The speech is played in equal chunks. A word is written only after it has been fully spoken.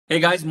Hey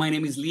guys, my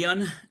name is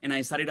Leon, and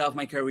I started off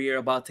my career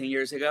about 10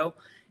 years ago,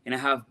 and I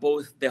have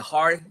both the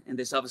hard and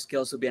the soft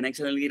skills to be an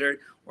excellent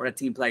leader or a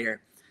team player.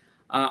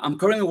 I'm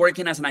currently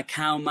working as an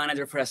account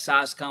manager for a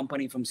SaaS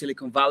company from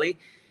Silicon Valley,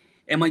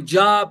 and my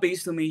job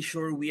is to make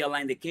sure we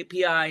align the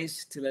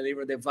KPIs to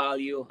deliver the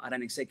value at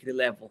an executive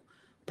level.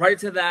 Prior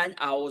to that,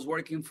 I was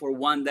working for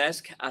One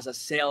Desk as a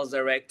sales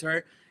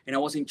director, and I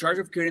was in charge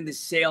of creating the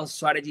sales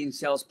strategy and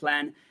sales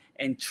plan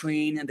and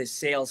training the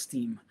sales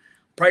team.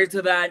 Prior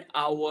to that,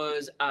 I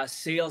was a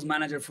sales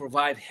manager for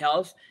Vive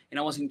Health, and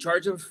I was in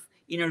charge of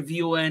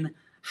interviewing,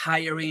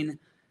 hiring,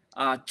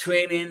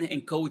 training,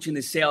 and coaching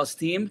the sales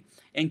team,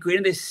 and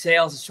creating the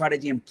sales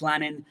strategy and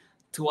planning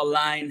to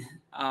align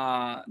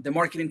the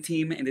marketing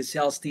team and the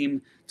sales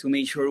team to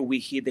make sure we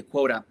hit the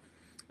quota.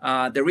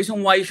 The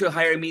reason why you should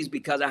hire me is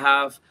because I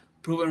have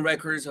proven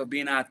records of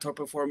being a top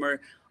performer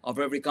of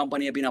every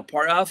company I've been a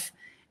part of,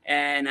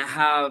 and I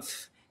have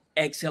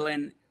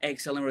excellent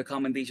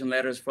recommendation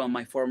letters from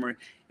my former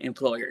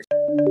employers.